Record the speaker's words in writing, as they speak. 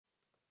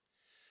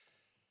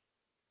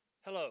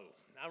Hello,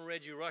 I'm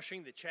Reggie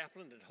Rushing, the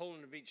chaplain at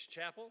Holden Beach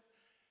Chapel,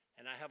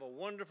 and I have a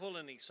wonderful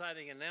and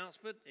exciting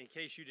announcement in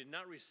case you did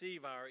not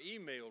receive our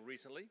email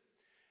recently.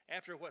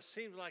 After what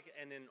seems like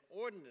an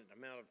inordinate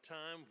amount of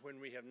time when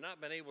we have not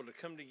been able to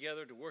come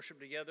together to worship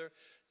together,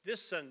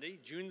 this Sunday,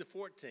 June the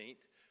 14th,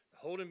 the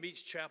Holden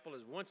Beach Chapel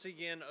is once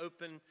again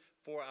open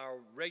for our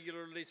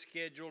regularly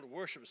scheduled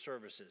worship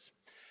services.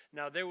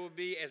 Now there will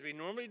be, as we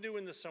normally do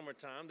in the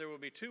summertime, there will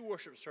be two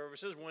worship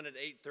services, one at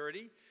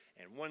 8:30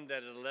 and one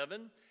at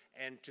 11.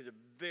 And to the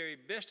very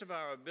best of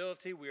our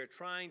ability, we are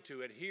trying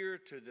to adhere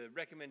to the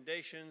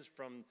recommendations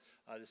from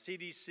the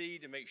CDC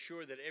to make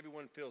sure that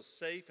everyone feels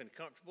safe and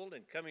comfortable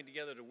in coming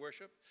together to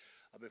worship.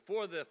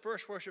 Before the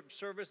first worship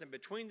service and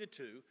between the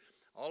two,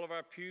 all of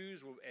our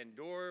pews and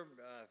door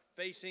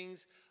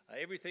facings,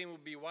 everything will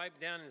be wiped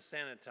down and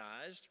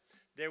sanitized.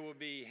 There will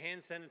be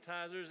hand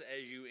sanitizers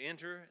as you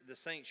enter the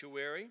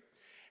sanctuary.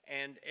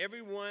 And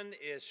everyone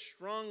is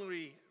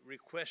strongly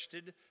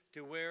requested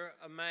to wear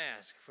a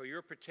mask for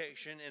your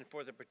protection and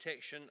for the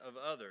protection of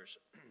others.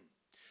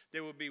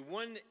 There will be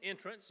one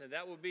entrance, and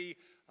that will be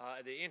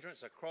the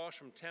entrance across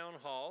from Town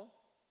Hall.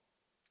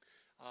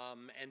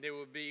 And there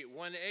will be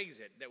one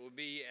exit that will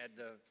be at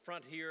the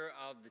front here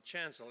of the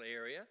chancel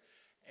area,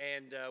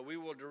 and we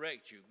will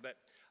direct you. But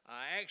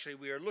actually,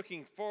 we are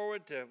looking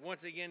forward to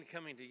once again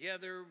coming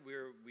together.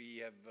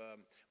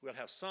 We'll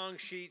have song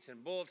sheets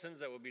and bulletins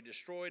that will be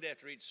destroyed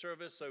after each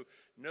service, so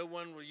no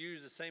one will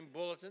use the same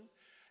bulletin.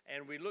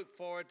 And we look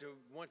forward to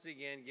once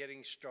again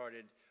getting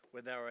started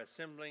with our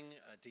assembling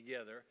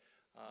together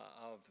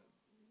of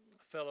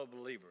fellow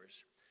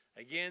believers.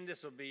 Again,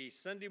 this will be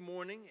Sunday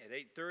morning at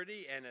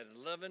 8:30 and at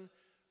 11.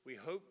 We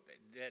hope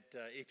that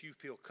if you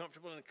feel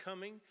comfortable in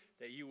coming,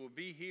 that you will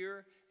be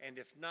here. And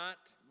if not,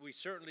 we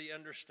certainly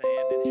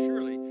understand, and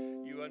surely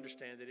you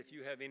understand that if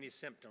you have any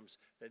symptoms,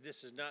 that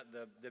this is not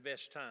the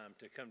best time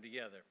to come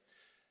together.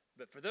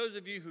 But for those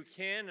of you who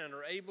can and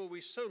are able, we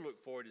so look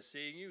forward to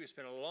seeing you. It's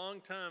been a long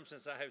time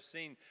since I have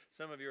seen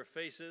some of your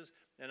faces,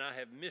 and I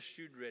have missed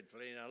you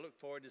dreadfully, and I look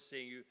forward to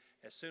seeing you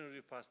as soon as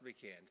we possibly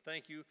can.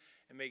 Thank you,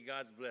 and may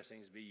God's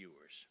blessings be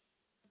yours.